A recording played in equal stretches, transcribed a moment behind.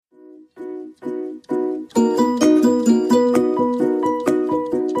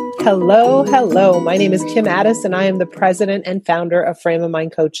Hello, hello. My name is Kim Addis, and I am the president and founder of Frame of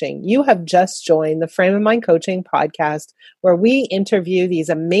Mind Coaching. You have just joined the Frame of Mind Coaching podcast, where we interview these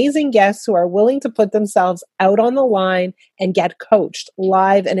amazing guests who are willing to put themselves out on the line and get coached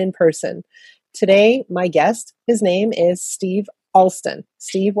live and in person. Today, my guest, his name is Steve Alston.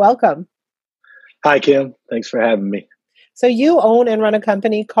 Steve, welcome. Hi, Kim. Thanks for having me. So you own and run a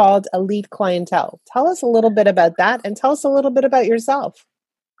company called Elite Clientele. Tell us a little bit about that, and tell us a little bit about yourself.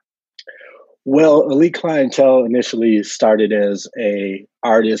 Well, Elite Clientele initially started as a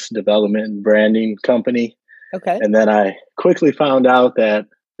artist development and branding company. Okay. And then I quickly found out that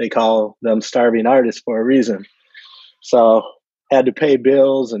they call them starving artists for a reason. So had to pay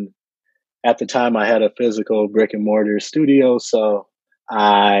bills. And at the time I had a physical brick and mortar studio. So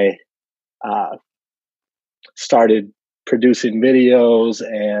I started producing videos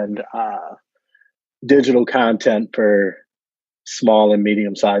and digital content for small and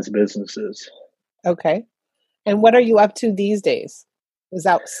medium-sized businesses. Okay. And what are you up to these days? Is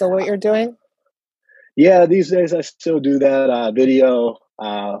that still what you're doing? Yeah, these days I still do that. Video,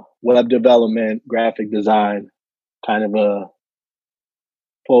 web development, graphic design, kind of a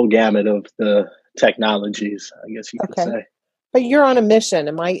full gamut of the technologies, I guess you could say. But you're on a mission.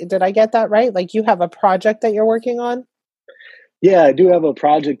 Did I get that right? Like you have a project that you're working on? Yeah, I do have a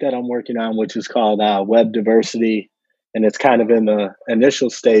project that I'm working on, which is called Web Diversity. And it's kind of in the initial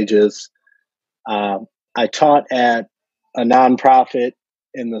stages. I taught at a nonprofit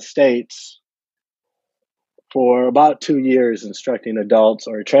in the States for about 2 years, instructing adults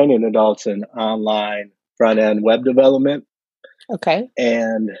or training adults in online front-end web development. Okay.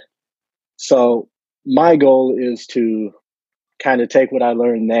 And so my goal is to kind of take what I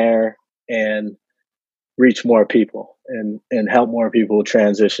learned there and reach more people and help more people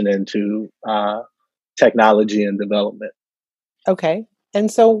transition into technology and development. Okay. And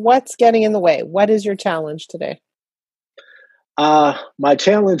so what's getting in the way? What is your challenge today? My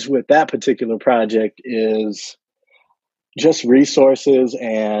challenge with that particular project is just resources.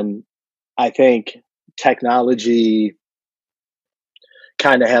 And I think technology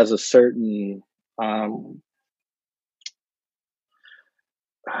kind of has a certain,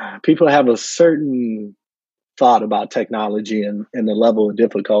 people have a certain thought about technology and the level of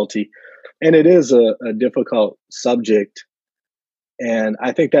difficulty. And it is a difficult subject. And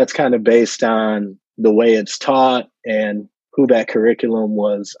I think that's kind of based on the way it's taught and who that curriculum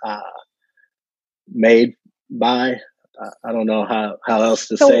was made by. I don't know how else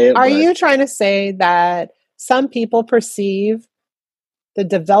to say it. Are you trying to say that some people perceive the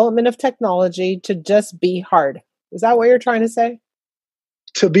development of technology to just be hard? Is that what you're trying to say?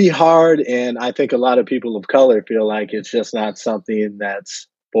 To be hard. And I think a lot of people of color feel like it's just not something that's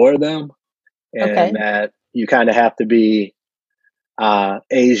for them. And that you kind of have to be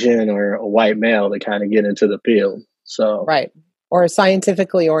Asian or a white male to kind of get into the field. So right. Or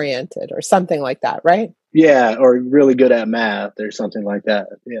scientifically oriented or something like that, right? Yeah, or really good at math or something like that.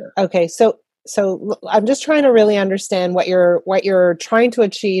 Yeah. Okay, so I'm just trying to really understand what you're trying to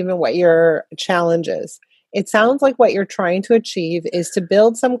achieve and what your challenge is. It sounds like what you're trying to achieve is to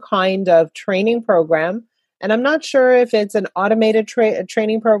build some kind of training program, and I'm not sure if it's an automated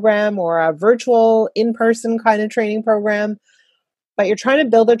training program or a virtual in-person kind of training program. But you're trying to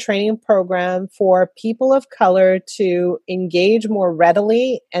build a training program for people of color to engage more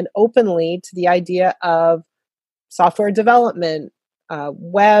readily and openly to the idea of software development,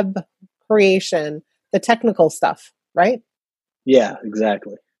 web creation, the technical stuff, right? Yeah,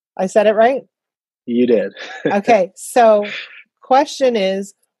 exactly. I said it right? You did. Okay, so question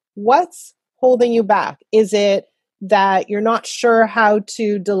is, what's holding you back? Is it that you're not sure how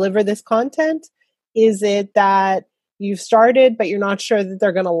to deliver this content? Is it that you've started, but you're not sure that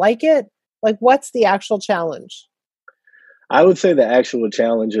they're going to like it? Like, what's the actual challenge? I would say the actual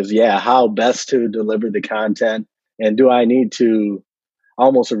challenge is, how best to deliver the content. And do I need to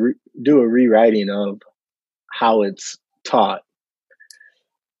almost do a rewriting of how it's taught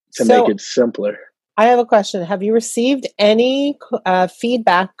to make it simpler? I have a question. Have you received any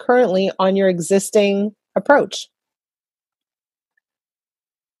feedback currently on your existing approach?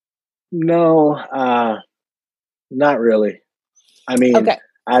 No, not really. I mean,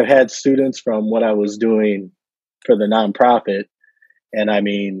 I've had students from what I was doing for the nonprofit, and I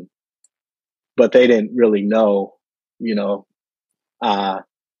mean, but they didn't really know,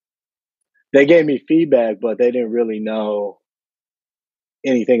 they gave me feedback, but they didn't really know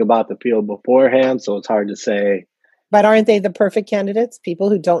anything about the field beforehand. So it's hard to say. But aren't they the perfect candidates?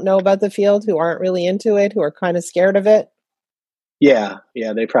 People who don't know about the field, who aren't really into it, who are kind of scared of it? Yeah,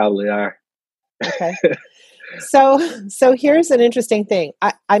 they probably are. Okay. So here's an interesting thing.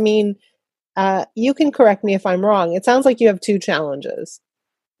 I mean, you can correct me if I'm wrong. It sounds like you have two challenges,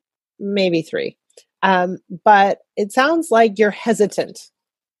 maybe three. But it sounds like you're hesitant,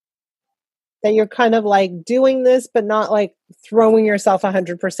 that you're kind of like doing this, but not like throwing yourself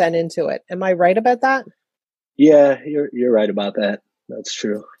 100% into it. Am I right about that? Yeah, you're right about that. That's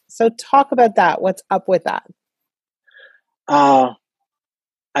true. So talk about that. What's up with that? Uh,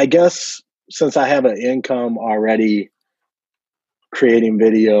 I guess since I have an income already creating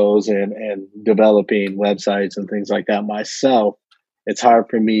videos and developing websites and things like that myself, it's hard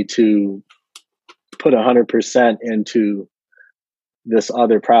for me to put 100% into this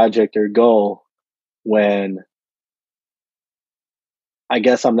other project or goal when I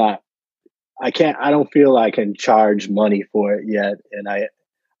guess I don't feel I can charge money for it yet. And I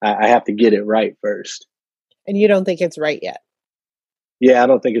have to get it right first. And you don't think it's right yet? Yeah, I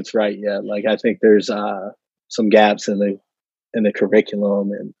don't think it's right yet. Like, I think there's some gaps in the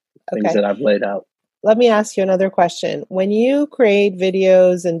curriculum and things that I've laid out. Let me ask you another question. When you create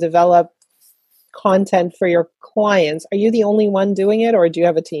videos and develop content for your clients, are you the only one doing it, or do you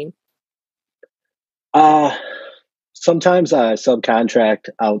have a team? Sometimes I subcontract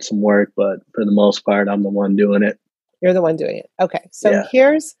out some work, but for the most part, I'm the one doing it. You're the one doing it. Okay. So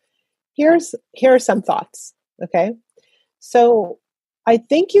here are some thoughts. Okay. So I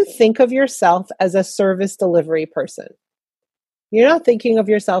think you think of yourself as a service delivery person. You're not thinking of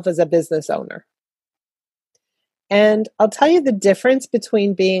yourself as a business owner. And I'll tell you the difference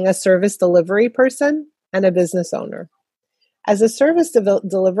between being a service delivery person and a business owner. As a service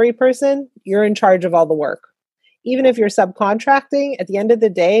delivery person, you're in charge of all the work. Even if you're subcontracting, at the end of the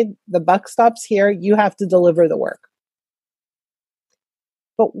day, the buck stops here. You have to deliver the work.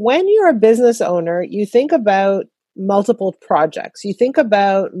 But when you're a business owner, you think about multiple projects. You think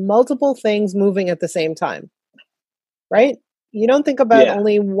about multiple things moving at the same time, right? You don't think about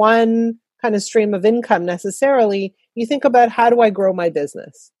only one kind of stream of income necessarily. You think about, how do I grow my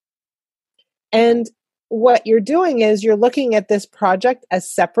business? And what you're doing is you're looking at this project as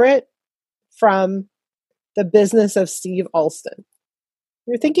separate from the business of Steve Alston.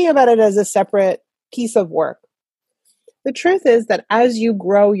 You're thinking about it as a separate piece of work. The truth is that as you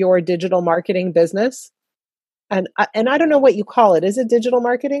grow your digital marketing business, and I don't know what you call it. Is it digital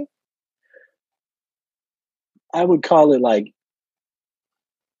marketing? I would call it like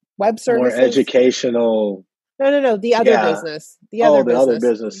web services, more educational. No. The other business. The other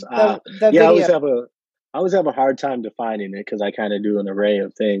business. The yeah, video. I always have a hard time defining it because I kind of do an array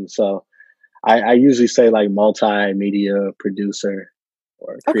of things. So I usually say like multimedia producer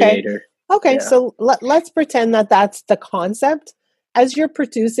or creator. Okay. So let's pretend that that's the concept. As you're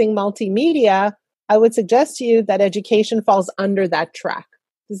producing multimedia, I would suggest to you that education falls under that track.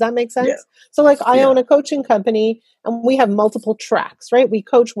 Does that make sense? Yeah. So like I own a coaching company and we have multiple tracks, right? We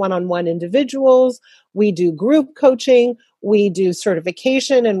coach one-on-one individuals. We do group coaching. We do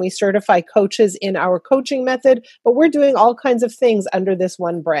certification and we certify coaches in our coaching method, but we're doing all kinds of things under this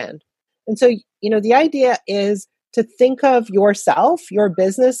one brand. And so, the idea is to think of yourself, your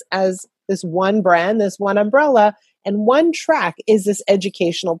business, as this one brand, this one umbrella, and one track is this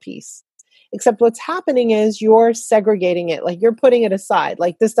educational piece. Except what's happening is you're segregating it, like you're putting it aside,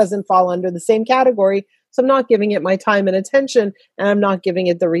 like this doesn't fall under the same category, so I'm not giving it my time and attention, and I'm not giving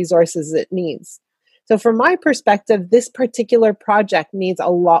it the resources it needs. So from my perspective, this particular project needs a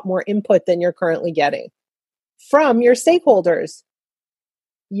lot more input than you're currently getting from your stakeholders.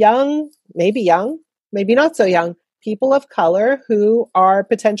 Young, maybe not so young, people of color who are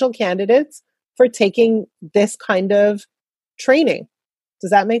potential candidates for taking this kind of training.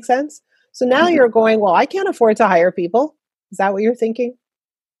 Does that make sense? So now you're going, well, I can't afford to hire people. Is that what you're thinking?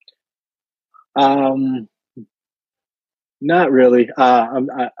 Not really.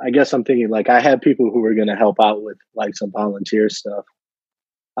 I guess I'm thinking like I have people who are going to help out with like some volunteer stuff.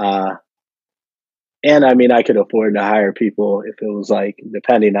 And I mean, I could afford to hire people if it was like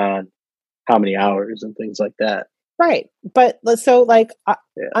depending on how many hours and things like that. Right. But so like,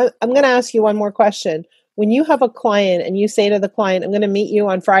 I'm going to ask you one more question. When you have a client and you say to the client, I'm going to meet you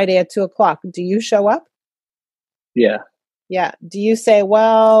on Friday at 2:00, do you show up? Yeah. Yeah. Do you say,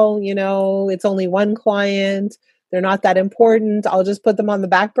 well, it's only one client. They're not that important. I'll just put them on the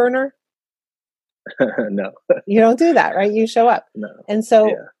back burner. No. You don't do that, right? You show up. No. And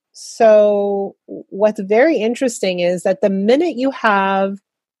so what's very interesting is that the minute you have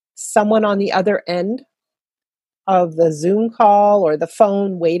someone on the other end of the Zoom call or the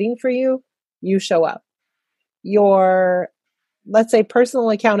phone waiting for you, you show up. Your, let's say,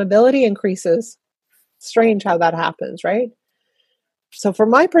 personal accountability increases. Strange how that happens, right? So from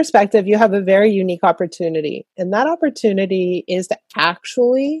my perspective, you have a very unique opportunity. And that opportunity is to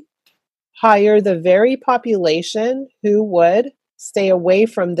actually hire the very population who would stay away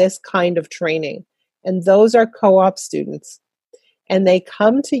from this kind of training. And those are co-op students. And they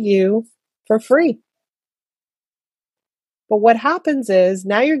come to you for free. But what happens is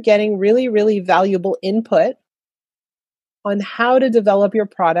now you're getting really, really valuable input on how to develop your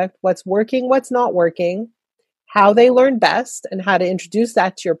product, what's working, what's not working, how they learn best, and how to introduce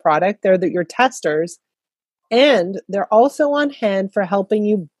that to your product. They're your testers. And they're also on hand for helping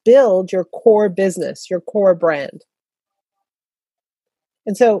you build your core business, your core brand.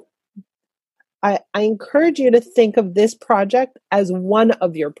 And so I encourage you to think of this project as one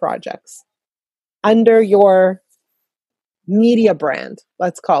of your projects under your media brand,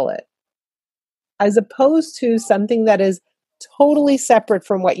 let's call it, as opposed to something that is totally separate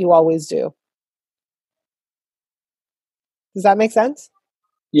from what you always do. Does that make sense?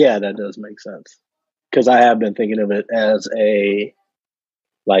 Yeah, that does make sense. Because I have been thinking of it as a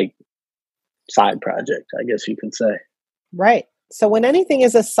side project, I guess you can say. Right. So when anything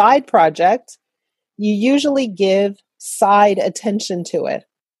is a side project, you usually give side attention to it.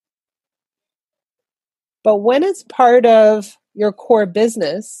 But when it's part of your core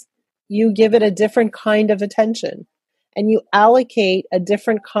business, you give it a different kind of attention and you allocate a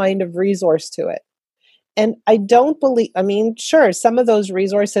different kind of resource to it. And sure, some of those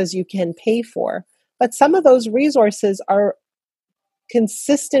resources you can pay for, but some of those resources are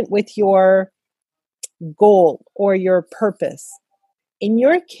consistent with your goal or your purpose. In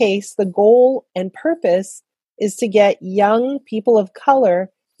your case, the goal and purpose is to get young people of color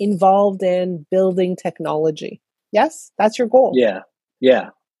involved in building technology. Yes, that's your goal. Yeah.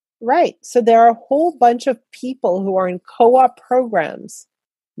 Right. So there are a whole bunch of people who are in co-op programs,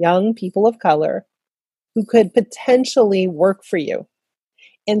 young people of color, who could potentially work for you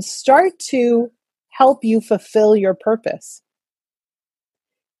and start to help you fulfill your purpose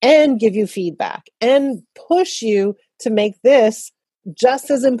and give you feedback and push you to make this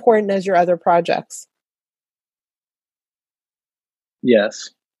just as important as your other projects. Yes,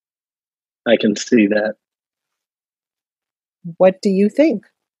 I can see that. What do you think?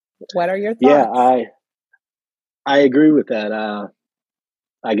 What are your thoughts? Yeah, I agree with that.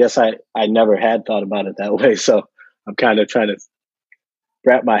 I guess I never had thought about it that way, so I'm kind of trying to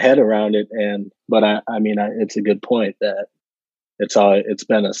wrap my head around it. But it's a good point that it's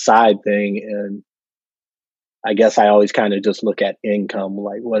been a side thing, and I guess I always kind of just look at income,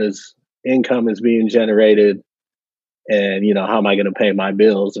 like what is income is being generated, and how am I going to pay my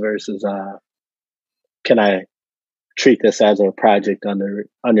bills versus can I treat this as a project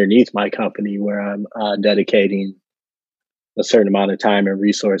underneath my company where I'm dedicating a certain amount of time and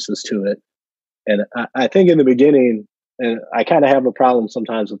resources to it. And I think in the beginning, and I kind of have a problem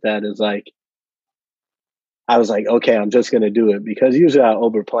sometimes with that, is like, I was like, okay, I'm just going to do it, because usually I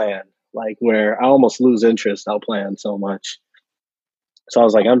overplan, like where I almost lose interest. I'll plan so much. So I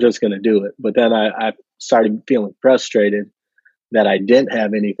was like, I'm just going to do it. But then I started feeling frustrated that I didn't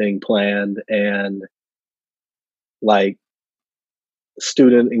have anything planned, and like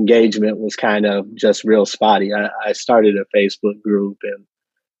student engagement was kind of just real spotty. I started a Facebook group, and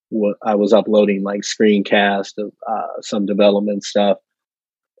I was uploading like screencasts of some development stuff.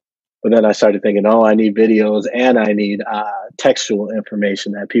 But then I started thinking, oh, I need videos and I need textual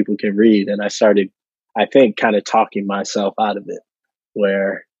information that people can read. And I started, I think, kind of talking myself out of it,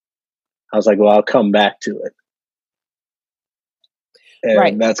 where I was like, well, I'll come back to it. And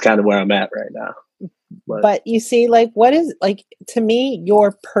right. That's kind of where I'm at right now. But you see, to me,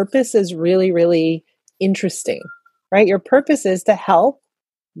 your purpose is really, really interesting, right? Your purpose is to help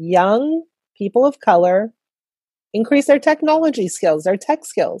young people of color increase their technology skills, their tech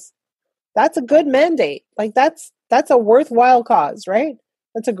skills. That's a good mandate. Like that's a worthwhile cause, right?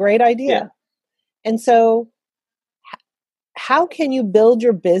 That's a great idea. Yeah. And so how can you build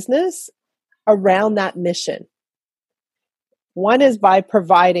your business around that mission? One is by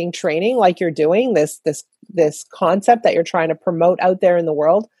providing training like you're doing, this concept that you're trying to promote out there in the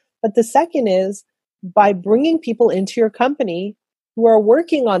world. But the second is by bringing people into your company who are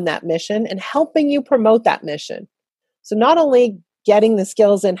working on that mission and helping you promote that mission. So not only getting the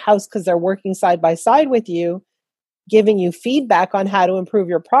skills in-house because they're working side by side with you, giving you feedback on how to improve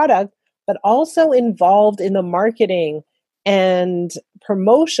your product, but also involved in the marketing and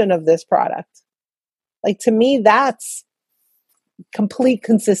promotion of this product. Like, to me, that's complete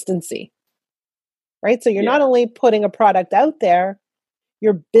consistency, right? So you're not only putting a product out there,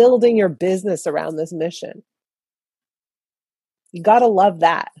 you're building your business around this mission. You got to love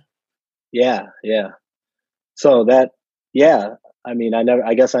that. Yeah. So I mean,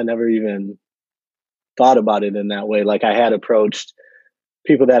 I guess I never even thought about it in that way. Like I had approached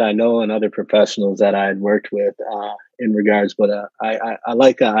people that I know and other professionals that I had worked with in regards, but I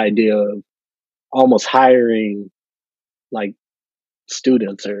like the idea of almost hiring like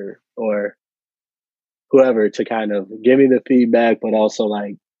students or whoever to kind of give me the feedback, but also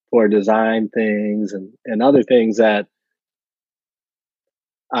like for design things and other things that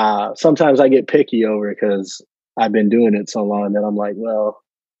sometimes I get picky over because I've been doing it so long that I'm like, well,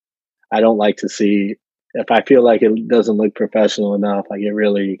 I don't like to see if I feel like it doesn't look professional enough. I get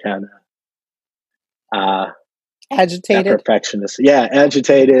really kind of uh, that Agitated. perfectionist, yeah,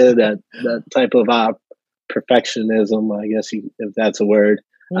 agitated. That type of perfectionism, I guess, if that's a word.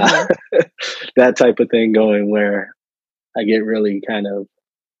 Uh, Hmm. that type of thing going where I get really kind of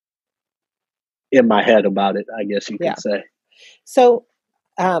in my head about it, I guess you Yeah. could say. So,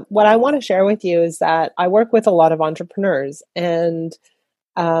 what I want to share with you is that I work with a lot of entrepreneurs, and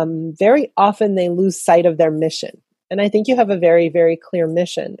very often they lose sight of their mission. And I think you have a very, very clear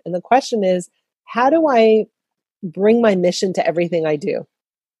mission. And the question is, how do I bring my mission to everything I do?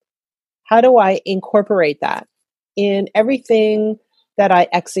 How do I incorporate that in everything that I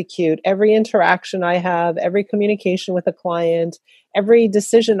execute, every interaction I have, every communication with a client, every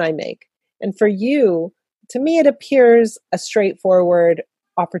decision I make? And for you, to me, it appears a straightforward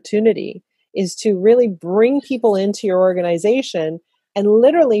opportunity is to really bring people into your organization and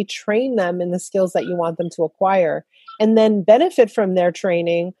literally train them in the skills that you want them to acquire, and then benefit from their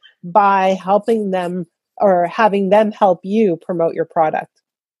training by helping them or having them help you promote your product.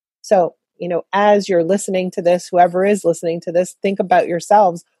 So, as you're listening to this, whoever is listening to this, think about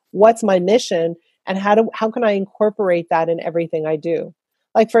yourselves. What's my mission, and how can I incorporate that in everything I do?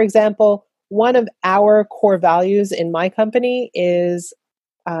 Like, for example, one of our core values in my company is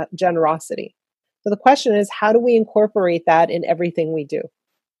generosity. So the question is, how do we incorporate that in everything we do?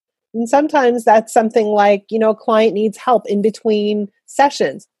 And sometimes that's something like, a client needs help in between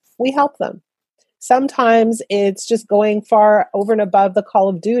sessions. We help them. Sometimes it's just going far over and above the call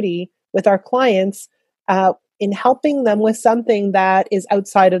of duty with our clients in helping them with something that is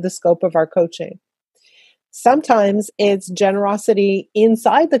outside of the scope of our coaching. Sometimes it's generosity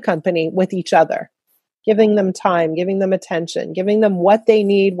inside the company with each other, giving them time, giving them attention, giving them what they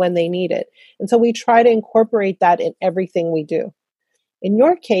need when they need it. And so we try to incorporate that in everything we do. In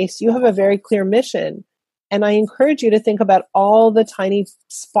your case, you have a very clear mission. And I encourage you to think about all the tiny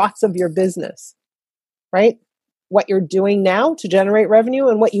spots of your business, right? What you're doing now to generate revenue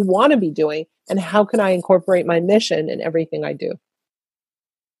and what you want to be doing. And how can I incorporate my mission in everything I do?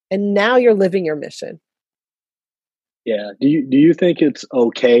 And now you're living your mission. Yeah. Do you think it's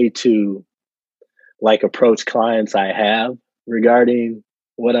okay to like approach clients I have regarding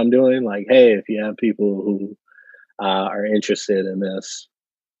what I'm doing? Like, hey, if you have people who are interested in this,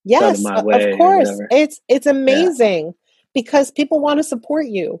 send them Yes, my of way or course. whatever. It's Yeah. amazing because people want to support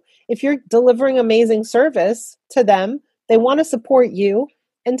you. If you're delivering amazing service to them, they want to support you.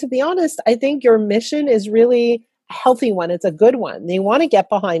 And to be honest, I think your mission is really a healthy one. It's a good one. They want to get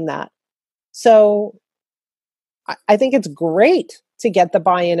behind that. So I think it's great to get the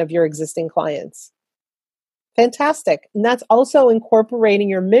buy-in of your existing clients. Fantastic. And that's also incorporating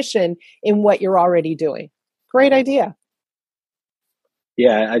your mission in what you're already doing. Great idea.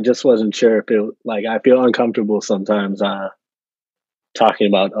 Yeah, I just wasn't sure if it like I feel uncomfortable sometimes talking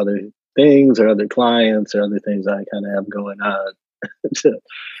about other things or other clients or other things I kind of have going on.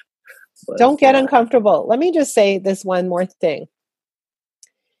 But Don't get yeah, uncomfortable. Let me just say this one more thing.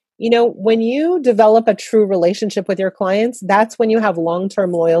 When you develop a true relationship with your clients, that's when you have long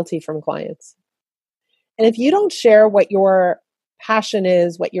term loyalty from clients. And if you don't share what your passion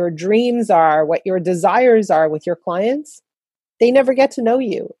is, what your dreams are, what your desires are with your clients, they never get to know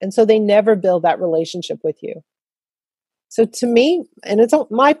you. And so they never build that relationship with you. So to me, and it's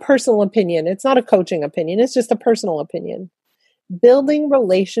my personal opinion, it's not a coaching opinion, it's just a personal opinion. Building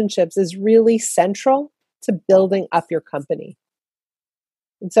relationships is really central to building up your company.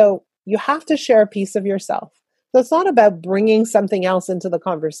 And so you have to share a piece of yourself. So it's not about bringing something else into the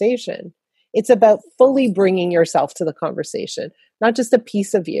conversation. It's about fully bringing yourself to the conversation, not just a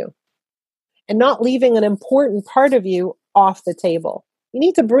piece of you, and not leaving an important part of you off the table. You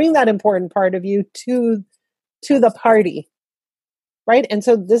need to bring that important part of you to the party, right? And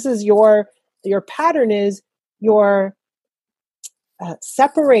so this is your pattern is you're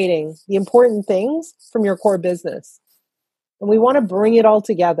separating the important things from your core business. And we want to bring it all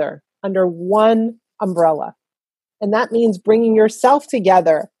together under one umbrella. And that means bringing yourself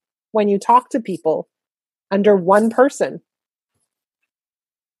together when you talk to people under one person.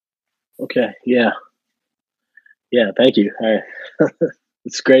 okay, yeah, Yeah, thank you.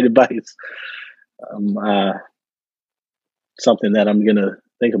 It's great advice. Something that I'm going to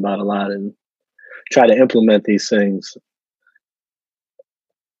think about a lot and try to implement these things.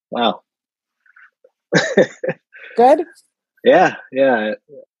 Wow. Good? Yeah. I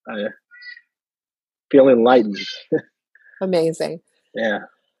feel enlightened. Amazing. Yeah.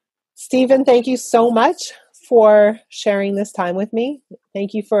 Steven, thank you so much for sharing this time with me.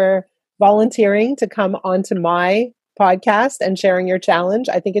 Thank you for volunteering to come onto my podcast and sharing your challenge.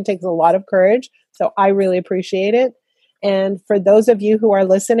 I think it takes a lot of courage, so I really appreciate it. And for those of you who are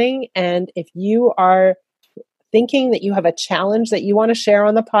listening, and if you are thinking that you have a challenge that you want to share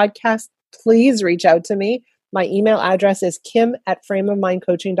on the podcast, please reach out to me. My email address is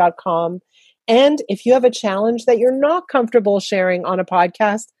kim@frameofmindcoaching.com. And if you have a challenge that you're not comfortable sharing on a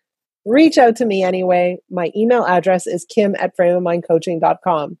podcast, reach out to me anyway. My email address is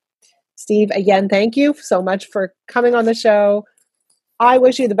kim@frameofmindcoaching.com. Steve, again, thank you so much for coming on the show. I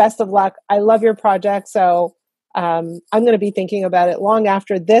wish you the best of luck. I love your project. So I'm going to be thinking about it long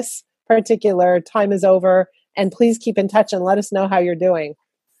after this particular time is over. And please keep in touch and let us know how you're doing.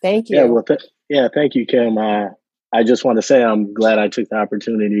 Thank Yeah. you. Well, thank you, Kim. I just want to say I'm glad I took the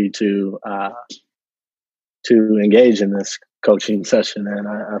opportunity to engage in this coaching session, and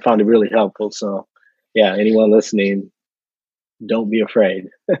I found it really helpful. So, yeah, anyone listening, don't be afraid.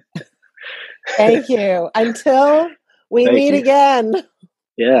 Thank you. Until we Thank meet you. again.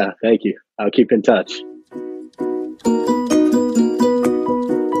 Yeah, thank you. I'll keep in touch.